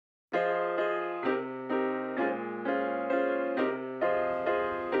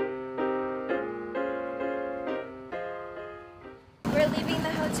leaving the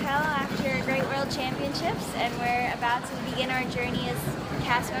hotel after Great World Championships, and we're about to begin our journey as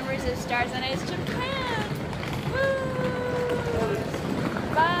cast members of Stars on Ice Japan. Woo!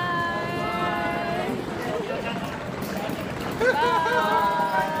 Bye!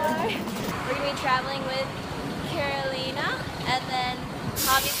 Bye! We're going to be traveling with Carolina, and then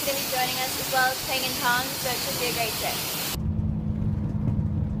Javi's going to be joining us as well as Peng and Tong, so it should be a great trip.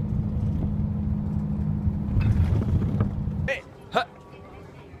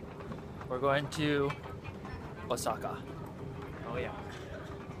 We're going to Osaka. Oh yeah.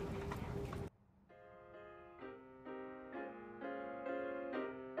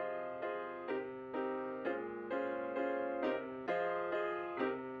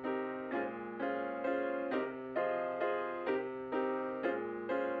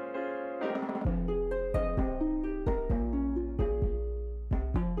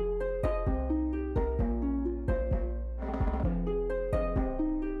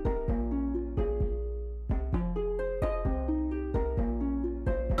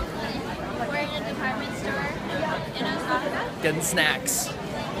 Department store in Osaka. Getting snacks.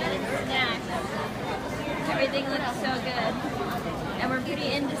 Getting snacks. Everything looks so good. And we're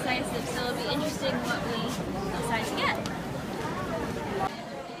pretty indecisive, so it'll be interesting what we decide to get.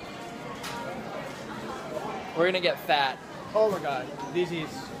 We're gonna get fat. Oh my god, this is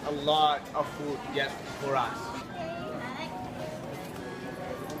a lot of food just for us.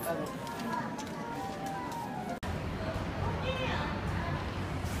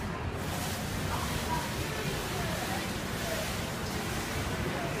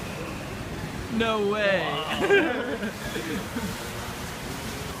 No way.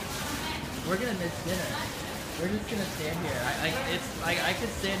 We're gonna miss dinner. We're just gonna stand here. I could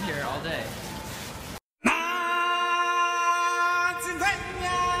stand here all day.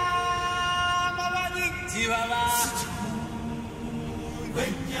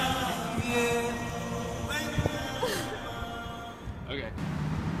 Okay.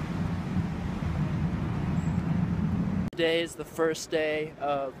 Today is the first day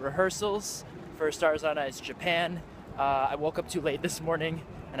of rehearsals for Stars on Ice Japan. I woke up too late this morning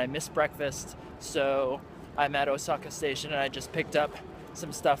and I missed breakfast, so I'm at Osaka Station and I just picked up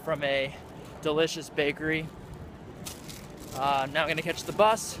some stuff from a delicious bakery. Now I'm gonna catch the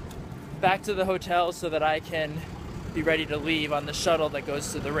bus back to the hotel so that I can be ready to leave on the shuttle that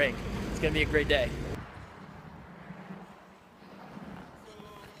goes to the ring. It's gonna be a great day.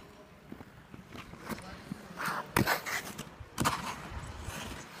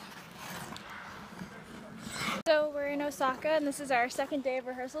 So we're in Osaka, and this is our second day of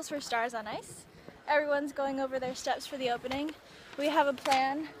rehearsals for Stars on Ice. Everyone's going over their steps for the opening. We have a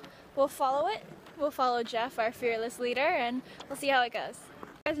plan. We'll follow it. We'll follow Jeff, our fearless leader, and we'll see how it goes.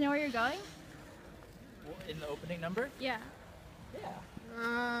 You guys know where you're going? In the opening number? Yeah.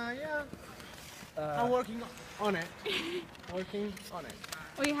 Yeah. I'm working on it. Working on it.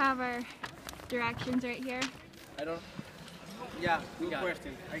 We have our directions right here. I don't... Yeah, good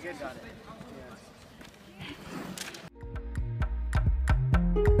question. I guess got it.